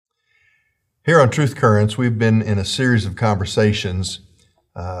Here on Truth Currents, we've been in a series of conversations,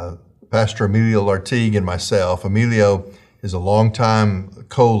 Pastor Emilio Lartigue and myself. Emilio is a longtime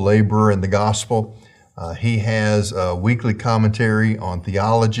co-laborer in the gospel. He has a weekly commentary on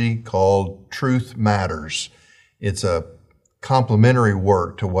theology called Truth Matters. It's a complementary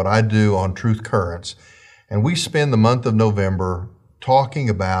work to what I do on Truth Currents. And we spend the month of November talking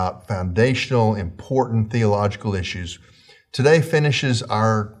about foundational, important theological issues. Today finishes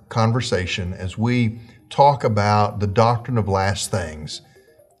our conversation as we talk about the doctrine of last things.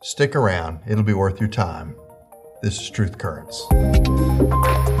 Stick around, it'll be worth your time. This is Truth Currents.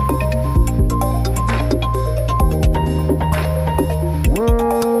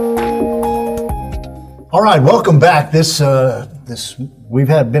 All right, welcome back. We've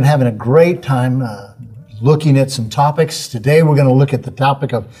been having a great time looking at some topics. Today we're going to look at the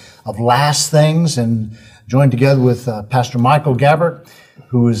topic of last things, and joined together with Pastor Michael Gabbert,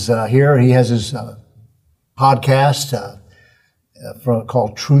 who is here. He has his podcast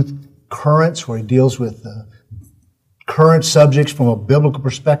called Truth Currents, where he deals with current subjects from a biblical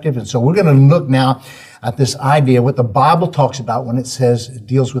perspective. And so we're going to look now at this idea, what the Bible talks about when it says it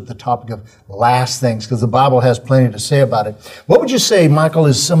deals with the topic of last things, because the Bible has plenty to say about it. What would you say, Michael,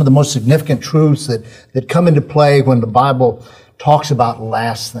 is some of the most significant truths that come into play when the Bible talks about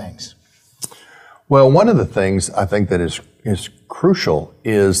last things? Well, one of the things I think that is crucial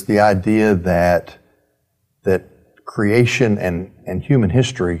is the idea that creation and human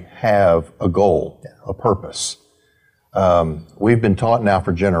history have a goal, a purpose. We've been taught now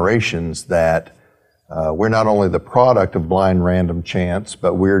for generations that we're not only the product of blind random chance,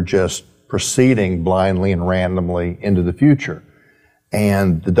 but we're just proceeding blindly and randomly into the future.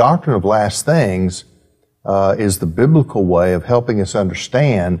 And the doctrine of last things is the biblical way of helping us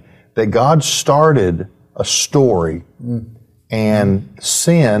understand that God started a story and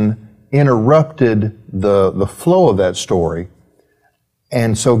sin interrupted the flow of that story.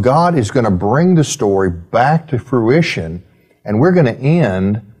 And so God is going to bring the story back to fruition, and we're going to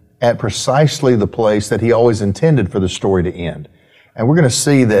end at precisely the place that He always intended for the story to end. And we're going to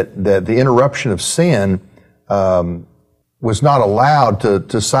see that the interruption of sin was not allowed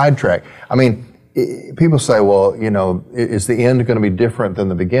to sidetrack. I mean, people say, well, is the end going to be different than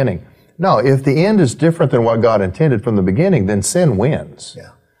the beginning? No, if the end is different than what God intended from the beginning, then sin wins.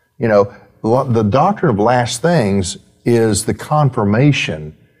 Yeah. The doctrine of last things is the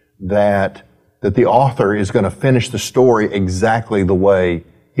confirmation that the author is going to finish the story exactly the way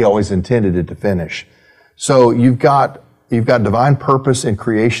He always intended it to finish. So you've got divine purpose in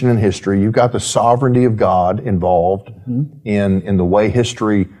creation and history. You've got the sovereignty of God involved in the way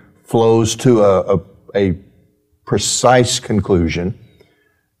history flows to a precise conclusion.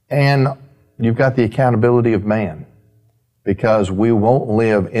 And you've got the accountability of man, because we won't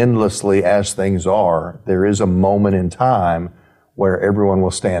live endlessly as things are. There is a moment in time where everyone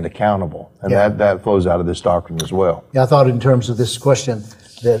will stand accountable. And that flows out of this doctrine as well. Yeah, I thought in terms of this question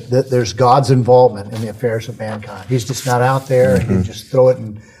that there's God's involvement in the affairs of mankind. He's just not out there and you just throw it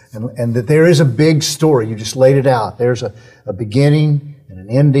and that there is a big story. You just laid it out. There's a beginning and an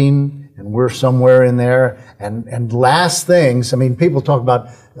ending, and we're somewhere in there. And last things, I mean, people talk about,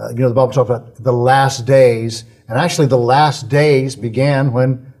 the Bible talks about the last days, and actually the last days began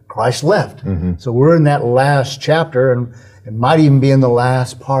when Christ left. So we're in that last chapter, and it might even be in the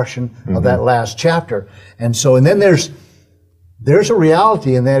last portion of that last chapter. And then there's a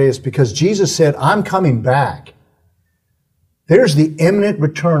reality, and that is because Jesus said, I'm coming back. There's the imminent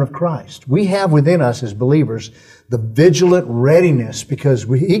return of Christ. We have within us as believers the vigilant readiness, because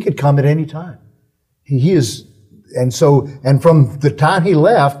He could come at any time. He is, and from the time He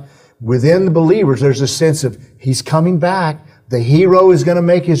left, within the believers, there's a sense of He's coming back. The hero is going to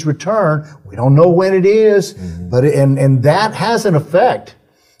make His return. We don't know when it is, but and that has an effect.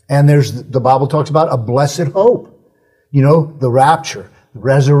 And the Bible talks about a blessed hope. The rapture, the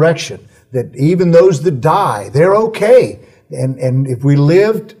resurrection, that even those that die, they're okay. And if we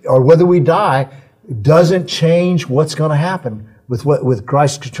lived or whether we die, it doesn't change what's going to happen with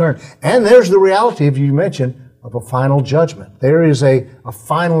Christ's return. And there's the reality, as you mentioned, of a final judgment. There is a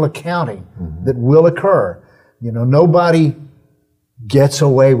final accounting that will occur. Nobody gets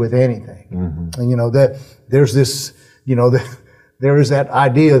away with anything. And, that there's this, there is that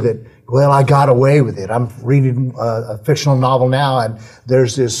idea that, well, I got away with it. I'm reading a fictional novel now, and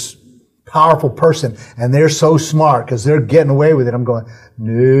there's this powerful person, and they're so smart because they're getting away with it. I'm going,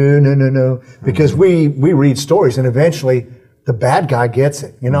 no. Because we read stories, and eventually the bad guy gets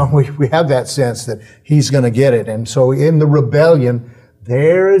it. We have that sense that he's going to get it. And so in the rebellion,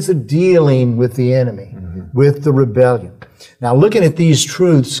 There is a dealing with the enemy, with the rebellion. Now, looking at these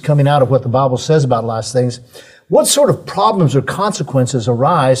truths coming out of what the Bible says about last things, what sort of problems or consequences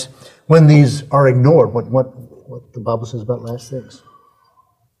arise when these are ignored? What the Bible says about last things?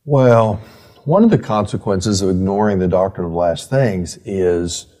 Well, one of the consequences of ignoring the doctrine of last things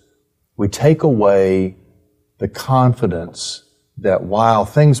is we take away the confidence that while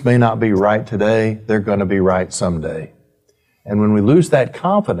things may not be right today, they're going to be right someday. And when we lose that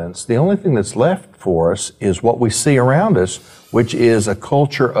confidence, the only thing that's left for us is what we see around us, which is a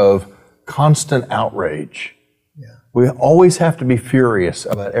culture of constant outrage. Yeah. We always have to be furious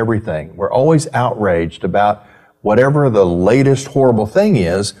about everything. We're always outraged about whatever the latest horrible thing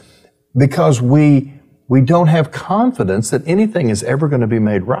is, because we don't have confidence that anything is ever going to be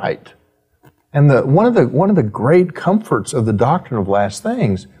made right. And one of the great comforts of the doctrine of last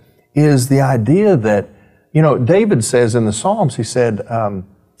things is the idea that, David says in the Psalms, he said,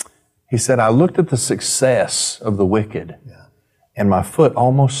 I looked at the success of the wicked, and my foot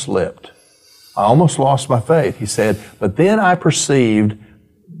almost slipped. I almost lost my faith. He said, but then I perceived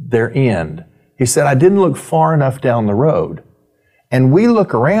their end. He said, I didn't look far enough down the road. And we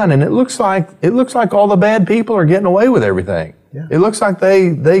look around, and it looks like all the bad people are getting away with everything. Yeah. It looks like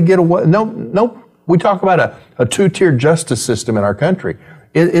they get away. No. We talk about a two-tiered justice system in our country.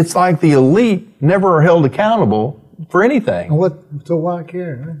 It's like the elite never are held accountable for anything. So why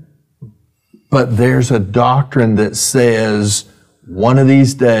care? Right? But there's a doctrine that says one of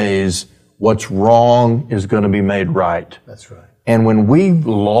these days, what's wrong is going to be made right. That's right. And when we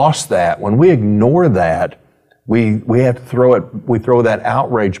lost that, when we ignore that, we have to throw that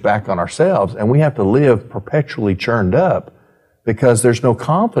outrage back on ourselves, and we have to live perpetually churned up because there's no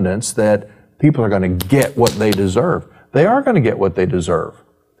confidence that people are going to get what they deserve. They are going to get what they deserve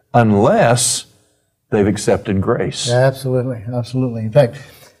unless they've accepted grace. Absolutely, absolutely. In fact,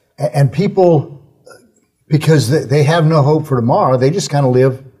 and people, because they have no hope for tomorrow, they just kind of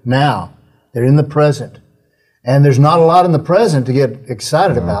live now. They're in the present. And there's not a lot in the present to get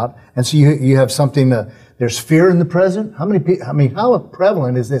excited about. And so you have something, there's fear in the present. How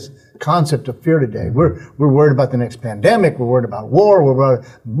prevalent is this concept of fear today? We're worried about the next pandemic. We're worried about war. We're worried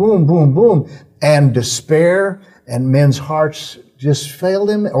about boom, boom, boom. And despair, and men's hearts just fail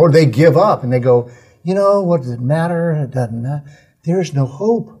them, or they give up and they go, what does it matter? It doesn't matter. There's no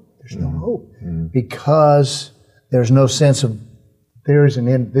hope. There's no hope because there's no sense of there is an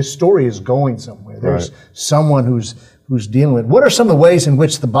end. This story is going somewhere. There's someone who's dealing with it. What are some of the ways in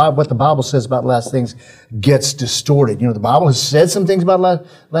which what the Bible says about last things gets distorted? The Bible has said some things about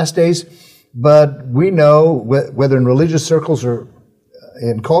last days, but we know whether in religious circles or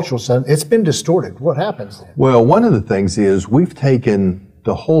in cultural sense, it's been distorted. What happens then? Well, one of the things is we've taken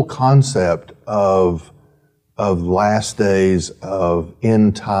the whole concept of last days, of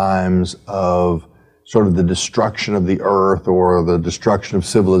end times, of sort of the destruction of the earth or the destruction of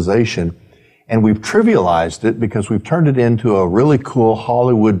civilization, and we've trivialized it because we've turned it into a really cool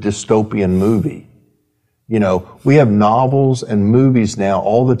Hollywood dystopian movie. We have novels and movies now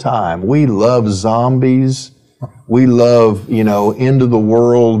all the time. We love zombies. We love, end of the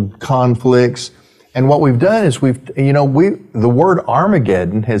world conflicts. And what we've done is the word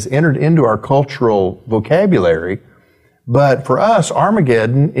Armageddon has entered into our cultural vocabulary. But for us,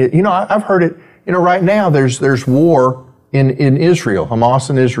 Armageddon, I've heard it, right now there's war in Israel, Hamas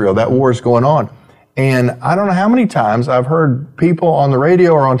and Israel. That war is going on. And I don't know how many times I've heard people on the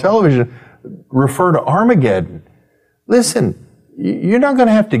radio or on television refer to Armageddon. Listen, you're not going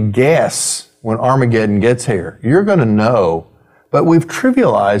to have to guess when Armageddon gets here. You're going to know. But we've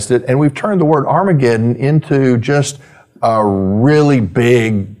trivialized it, and we've turned the word Armageddon into just a really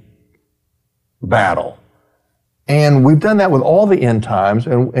big battle. And we've done that with all the end times,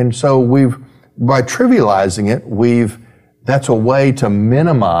 and so by trivializing it, that's a way to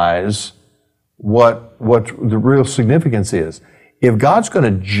minimize what the real significance is. If God's going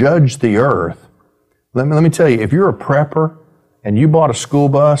to judge the earth, let me tell you, if you're a prepper and you bought a school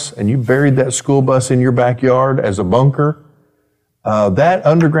bus and you buried that school bus in your backyard as a bunker, that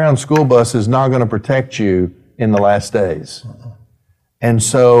underground school bus is not going to protect you in the last days. And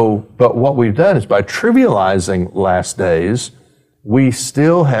so, but what we've done is by trivializing last days, we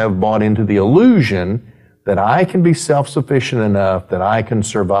still have bought into the illusion that I can be self-sufficient enough that I can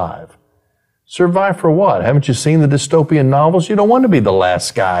survive. Survive for what? Haven't you seen the dystopian novels? You don't want to be the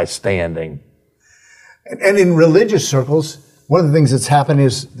last guy standing. And in religious circles, one of the things that's happened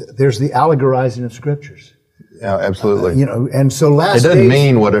is there's the allegorizing of scriptures. Yeah, absolutely. And so last days... It doesn't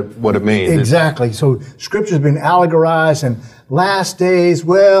mean what it means. Exactly. So scripture's been allegorized, and last days,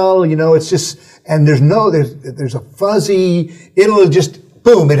 well, it's just... and there's a fuzzy, it'll just,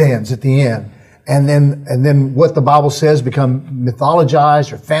 boom, it ends at the end. And then what the Bible says become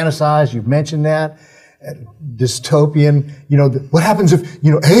mythologized or fantasized. You've mentioned that. Dystopian, what happens if,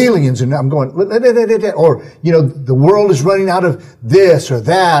 aliens, and I'm going, or, the world is running out of this or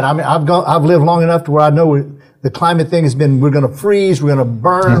that. I mean, I've lived long enough to where I know the climate thing has been, we're going to freeze, we're going to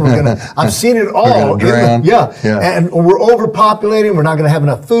burn, I've seen it all. We're gonna drown. Yeah. And we're overpopulating, we're not going to have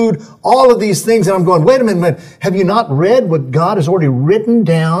enough food, all of these things. And I'm going, wait a minute, have you not read what God has already written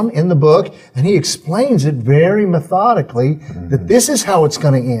down in the book? And he explains it very methodically that this is how it's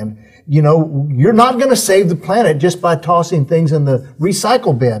going to end. You're not going to save the planet just by tossing things in the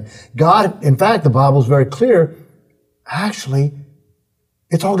recycle bin. God, in fact, the Bible is very clear. Actually,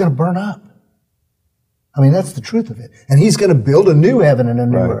 it's all going to burn up. I mean, that's the truth of it. And he's going to build a new heaven and a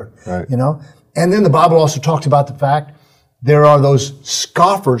new earth, And then the Bible also talks about the fact there are those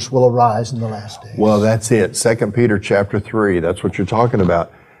scoffers will arise in the last days. Well, that's it. 2 Peter chapter 3, that's what you're talking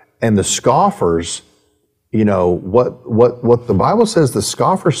about. And the scoffers, what the Bible says the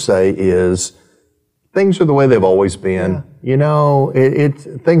scoffers say is things are the way they've always been. Yeah.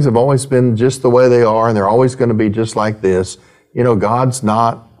 Things have always been just the way they are, and they're always going to be just like this. God's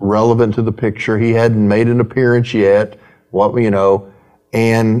not relevant to the picture. He hadn't made an appearance yet.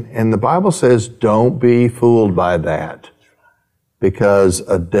 And the Bible says don't be fooled by that, because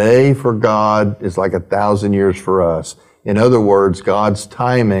a day for God is like 1,000 years for us. In other words, God's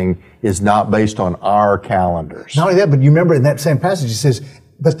timing is not based on our calendars. Not only that, but you remember in that same passage, it says,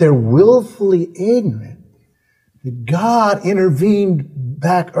 but they're willfully ignorant that God intervened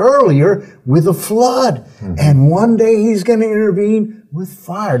back earlier with a flood. Mm-hmm. And one day he's going to intervene with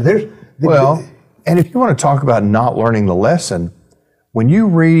fire. And if you want to talk about not learning the lesson, when you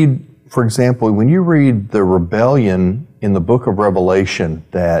read, for example, the rebellion in the book of Revelation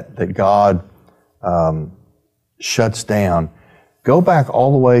that God shuts down, go back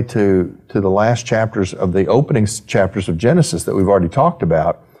all the way to the last chapters of the opening chapters of Genesis that we've already talked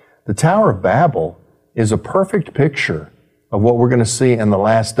about. The Tower of Babel is a perfect picture of what we're going to see in the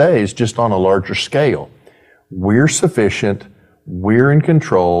last days, just on a larger scale. We're sufficient, we're in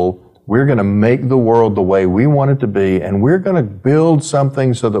control, we're going to make the world the way we want it to be, and we're going to build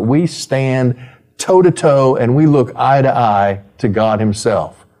something so that we stand toe to toe and we look eye to eye to God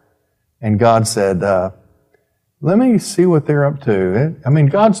himself. And God said, let me see what they're up to. I mean,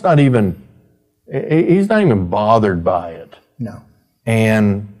 God's not even, he's not even bothered by it. No.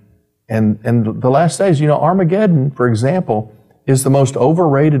 And the last days, Armageddon, for example, is the most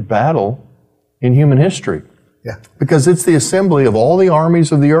overrated battle in human history. Yeah. Because it's the assembly of all the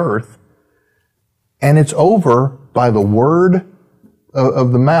armies of the earth, and it's over by the word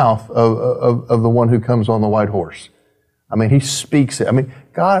of the mouth of the one who comes on the white horse. I mean, he speaks it. I mean,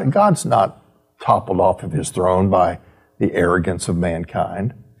 God's not toppled off of his throne by the arrogance of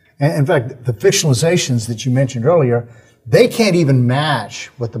mankind. And in fact, the fictionalizations that you mentioned earlier, they can't even match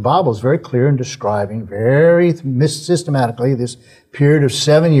what the Bible is very clear in describing very systematically this period of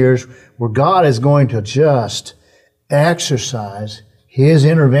 7 years where God is going to just exercise his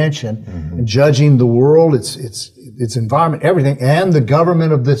intervention in judging the world, its environment, everything, and the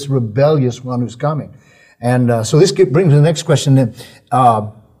government of this rebellious one who's coming. And so this brings me to the next question that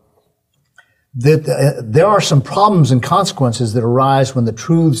there are some problems and consequences that arise when the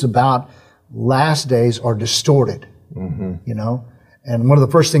truths about last days are distorted. And one of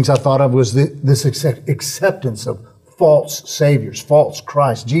the first things I thought of was this acceptance of false saviors, false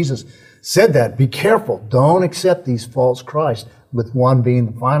Christ. Jesus said that, be careful, don't accept these false Christ, with one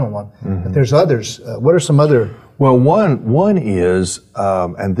being the final one. But there's others. What are some other? Well, one is,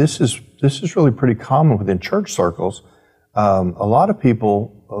 and this is really pretty common within church circles. A lot of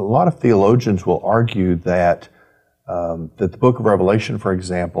theologians will argue that the book of Revelation, for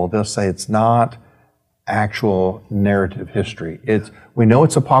example, they'll say it's not actual narrative history. We know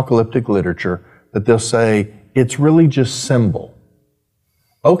it's apocalyptic literature, but they'll say it's really just symbol.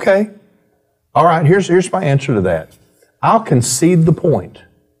 Okay, all right. Here's my answer to that. I'll concede the point,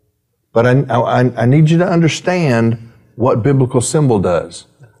 but I need you to understand what biblical symbol does.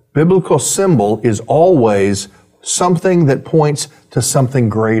 Biblical symbol is always something that points to something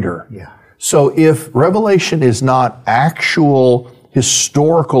greater. Yeah. So if Revelation is not actual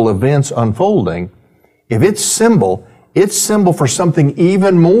historical events unfolding, if it's symbol for something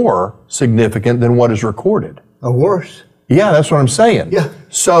even more significant than what is recorded. Or worse. Yeah, that's what I'm saying. Yeah.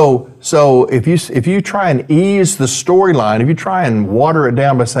 So if you try and ease the storyline, if you try and water it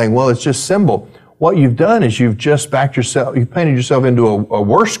down by saying, well, it's just symbol, what you've done is you've painted yourself into a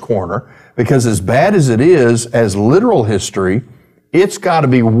worse corner, because as bad as it is as literal history, it's got to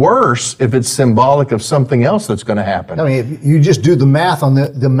be worse if it's symbolic of something else that's going to happen. I mean, if you just do the math on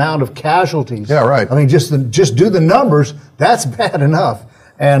the amount of casualties. Yeah, right. I mean, just do the numbers. That's bad enough.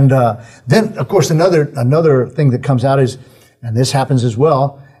 And then, of course, another thing that comes out is, and this happens as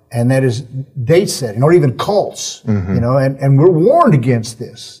well, and that is date setting, or even cults. Mm-hmm. You know, and we're warned against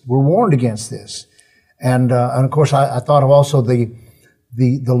this. We're warned against this. And of course, I thought of also the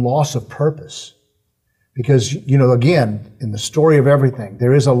loss of purpose. Because, you know, again, in the story of everything,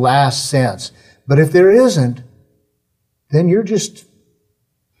 there is a last sense. But if there isn't, then you're just...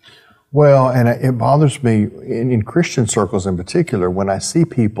 Well, and it bothers me in Christian circles in particular when I see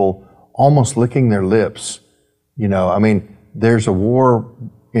people almost licking their lips. You know, I mean, there's a war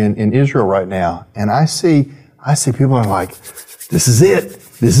in Israel right now, and I see people are like, this is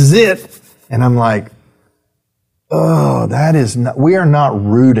it. And I'm like, oh, that is not, we are not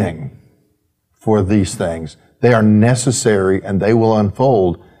rooting for these things. They are necessary and they will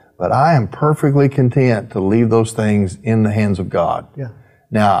unfold, but I am perfectly content to leave those things in the hands of God. Yeah.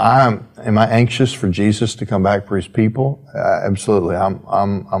 Now, am I anxious for Jesus to come back for His people? Absolutely. I'm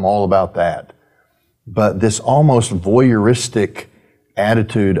all about that. But this almost voyeuristic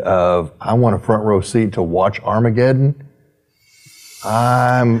attitude of, I want a front row seat to watch Armageddon,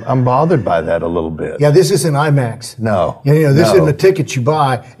 I'm bothered by that a little bit. Yeah, this isn't IMAX. No. You know, this isn't a ticket you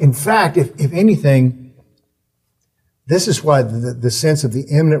buy. In fact, if anything, this is why the sense of the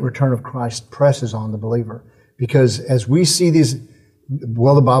imminent return of Christ presses on the believer. Because as we see these,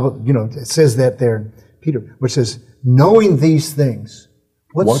 well, the Bible, you know, it says that there in Peter, which says, knowing these things.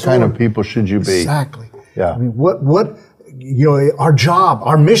 What kind of people should you be? Exactly. Yeah. I mean, you know, our job,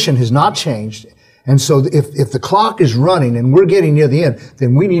 our mission has not changed. And so if the clock is running and we're getting near the end,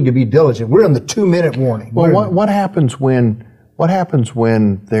 then we need to be diligent. We're in the 2-minute warning. Well, what happens when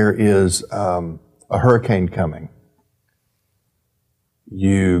there is a hurricane coming?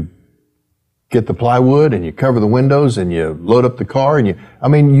 You get the plywood and you cover the windows and you load up the car and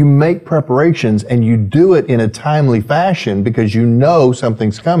you make preparations and you do it in a timely fashion because you know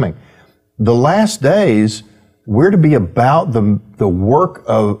something's coming. The last days, we're to be about the work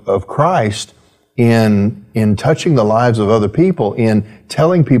of Christ in touching the lives of other people, in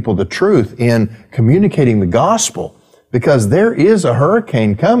telling people the truth, in communicating the gospel, because there is a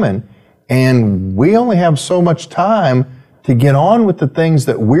hurricane coming and we only have so much time to get on with the things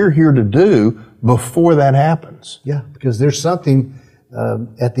that we're here to do before that happens. Yeah, because there's something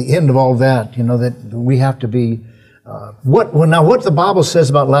at the end of all that, you know, that we have to be, what the Bible says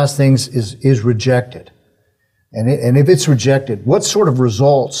about last things is rejected. And if it's rejected, what sort of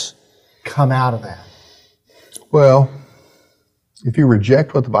results come out of that? Well, if you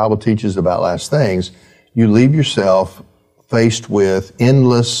reject what the Bible teaches about last things, you leave yourself faced with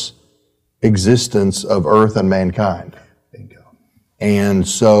endless existence of earth and mankind. Bingo. And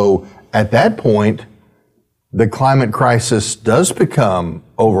so at that point, the climate crisis does become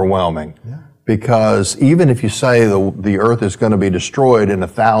overwhelming. Yeah. Because even if you say the earth is going to be destroyed in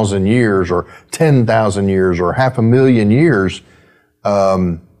 1,000 years or 10,000 years or 500,000 years,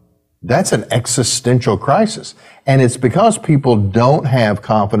 that's an existential crisis. And it's because people don't have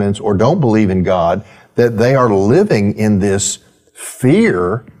confidence or don't believe in God that they are living in this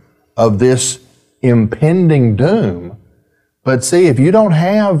fear of this impending doom. But see, if you don't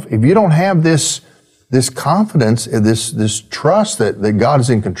have this confidence, this trust that God is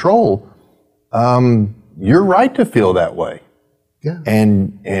in control, you're right to feel that way. Yeah.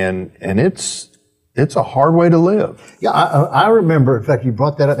 And it's a hard way to live. Yeah, I remember, in fact, you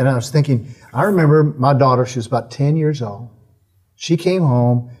brought that up, and I was thinking, I remember my daughter, she was about 10 years old. She came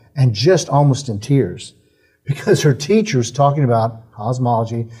home and just almost in tears because her teacher was talking about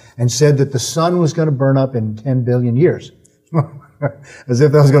cosmology and said that the sun was going to burn up in 10 billion years. As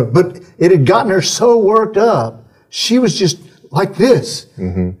if that was going to, but it had gotten her so worked up, she was just like this.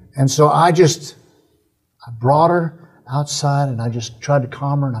 Mm-hmm. And so I brought her outside and I just tried to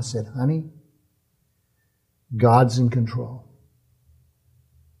calm her and I said, honey, God's in control.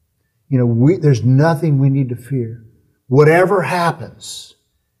 You know, there's nothing we need to fear. Whatever happens,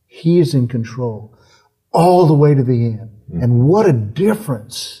 He is in control all the way to the end. Mm-hmm. And what a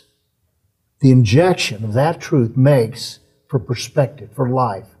difference the injection of that truth makes for perspective, for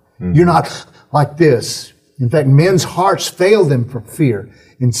life. Mm-hmm. You're not like this. In fact, men's hearts fail them for fear.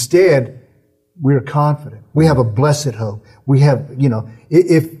 Instead, we're confident. We have a blessed hope. We have, you know,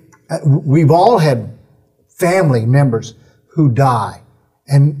 if we've all had family members who die,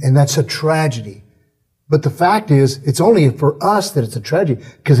 and that's a tragedy. But the fact is, it's only for us that it's a tragedy.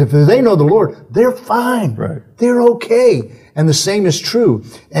 Because if they know the Lord, they're fine. Right. They're okay. And the same is true.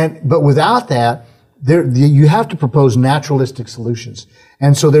 But without that, you have to propose naturalistic solutions.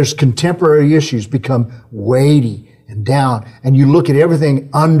 And so there's contemporary issues become weighty and down, and you look at everything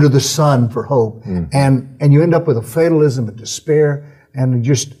under the sun for hope, and you end up with a fatalism, a despair, and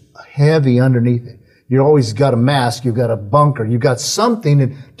just heavy underneath it. You always got a mask, you've got a bunker, you've got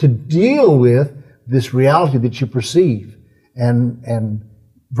something to deal with this reality that you perceive. And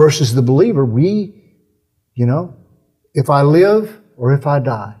versus the believer, if I live or if I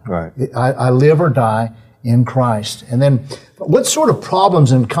die, right. I live or die in Christ. And then what sort of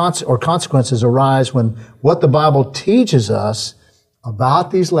problems and consequences arise when what the Bible teaches us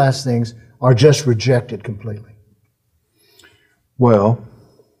about these last things are just rejected completely? Well,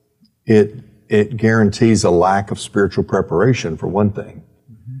 it guarantees a lack of spiritual preparation, for one thing.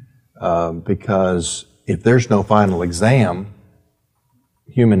 Because if there's no final exam,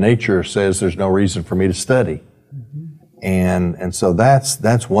 human nature says there's no reason for me to study. And so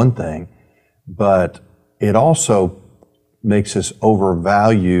that's one thing. But it also makes us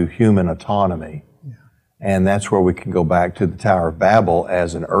overvalue human autonomy. Yeah. And that's where we can go back to the Tower of Babel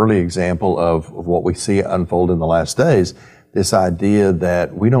as an early example of what we see unfold in the last days. This idea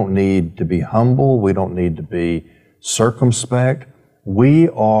that we don't need to be humble, we don't need to be circumspect. We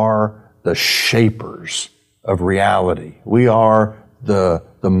are the shapers of reality. We are the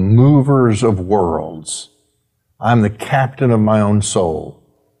movers of worlds. I'm the captain of my own soul.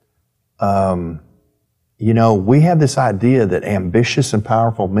 We have this idea that ambitious and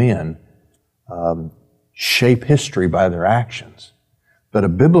powerful men shape history by their actions. But a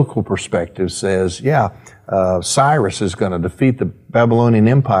biblical perspective says, Cyrus is going to defeat the Babylonian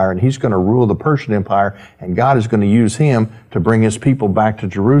Empire, and he's going to rule the Persian Empire, and God is going to use him to bring his people back to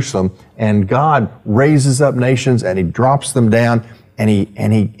Jerusalem. And God raises up nations, and he drops them down, and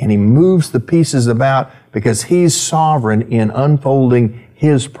he moves the pieces about because he's sovereign in unfolding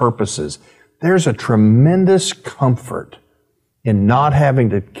his purposes. There's a tremendous comfort in not having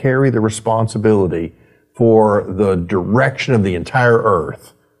to carry the responsibility for the direction of the entire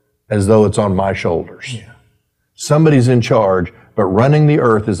earth as though it's on my shoulders. Yeah. Somebody's in charge, but running the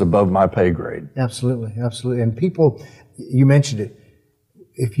earth is above my pay grade. Absolutely, absolutely. And people, you mentioned it,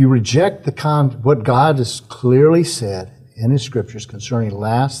 if you reject what God has clearly said in His Scriptures concerning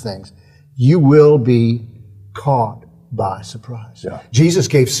last things, you will be caught by surprise. Yeah. Jesus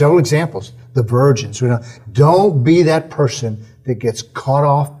gave several examples. The virgins, don't be that person that gets caught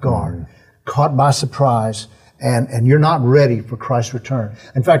off guard, caught by surprise, and you're not ready for Christ's return.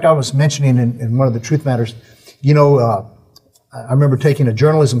 In fact, I was mentioning in one of the Truth Matters, I remember taking a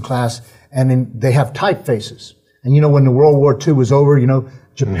journalism class, and they have typefaces. And when the World War II was over,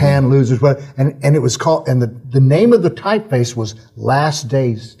 Japan loses, and it was called, and the name of the typeface was Last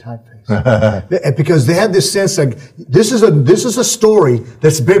Days Typeface. Because they had this sense like, this is a story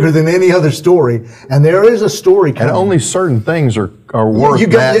that's bigger than any other story, and there is a story coming. And only certain things are worth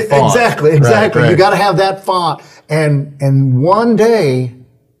that font. Exactly. Right. You got to have that font. And one day,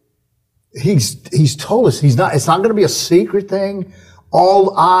 he's told us it's not going to be a secret thing.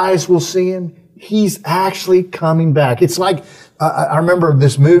 All eyes will see him. He's actually coming back. It's like, I remember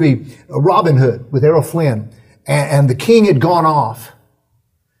this movie, Robin Hood, with Errol Flynn, and the king had gone off.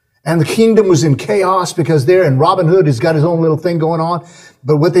 And the kingdom was in chaos because and Robin Hood has got his own little thing going on.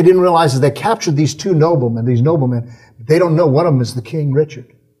 But what they didn't realize is they captured these noblemen. They don't know one of them is the King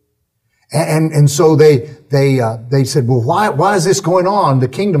Richard. And so they said, well, why is this going on, the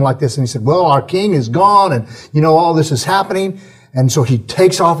kingdom like this? And he said, well, our king is gone, and all this is happening. And so he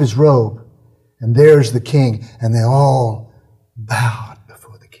takes off his robe, and there's the king, and they all bowed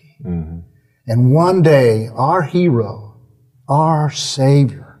before the king. Mm-hmm. And one day, our hero, our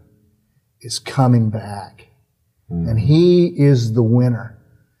Savior, is coming back. Mm-hmm. And he is the winner.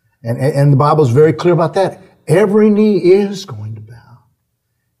 And the Bible is very clear about that. Every knee is going to bow.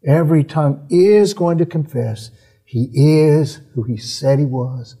 Every tongue is going to confess he is who he said he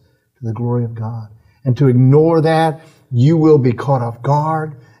was, to the glory of God. And to ignore that, you will be caught off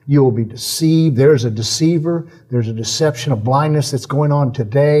guard. You will be deceived. There's a deceiver. There's a deception, a blindness that's going on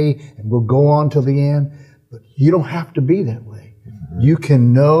today and will go on till the end. But you don't have to be that way. You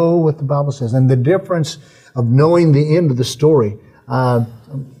can know what the Bible says. And the difference of knowing the end of the story.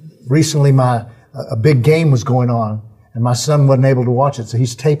 Recently, a big game was going on, and my son wasn't able to watch it, so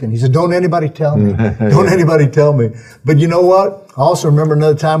he's taping. He said, don't anybody tell me. Don't anybody tell me. But you know what? I also remember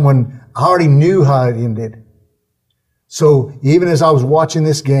another time when I already knew how it ended. So even as I was watching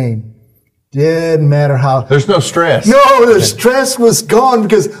this game, didn't matter how. There's no stress. No, the stress was gone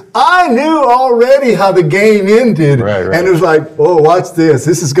because I knew already how the game ended. Right. And it was like, oh, watch this.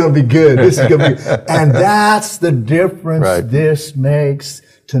 This is going to be good. This is going to be. And that's the difference this makes,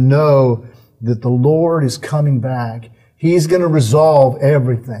 to know that the Lord is coming back. He's going to resolve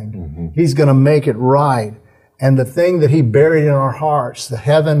everything. He's going to make it right. And the thing that He buried in our hearts, the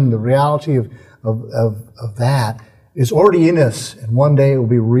heaven, the reality of that, is already in us. And one day it will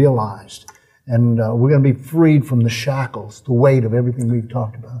be realized. And we're going to be freed from the shackles, the weight of everything we've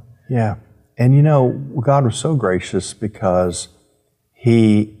talked about. Yeah. And you know, God was so gracious because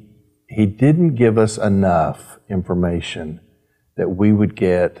He didn't give us enough information that we would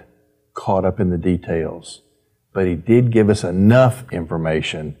get caught up in the details. But He did give us enough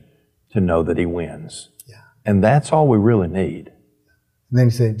information to know that He wins. Yeah. And that's all we really need. And then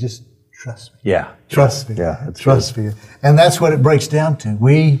He said, just trust me. Yeah. Trust me. Yeah. Trust me. And that's what it breaks down to.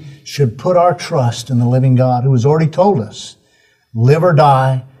 We should put our trust in the living God who has already told us, live or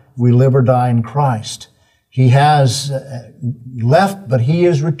die, we live or die in Christ. He has left, but He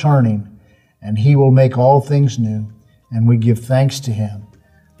is returning, and He will make all things new. And we give thanks to Him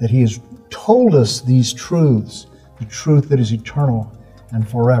that He has told us these truths, the truth that is eternal and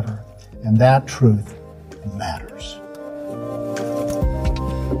forever. And that truth matters.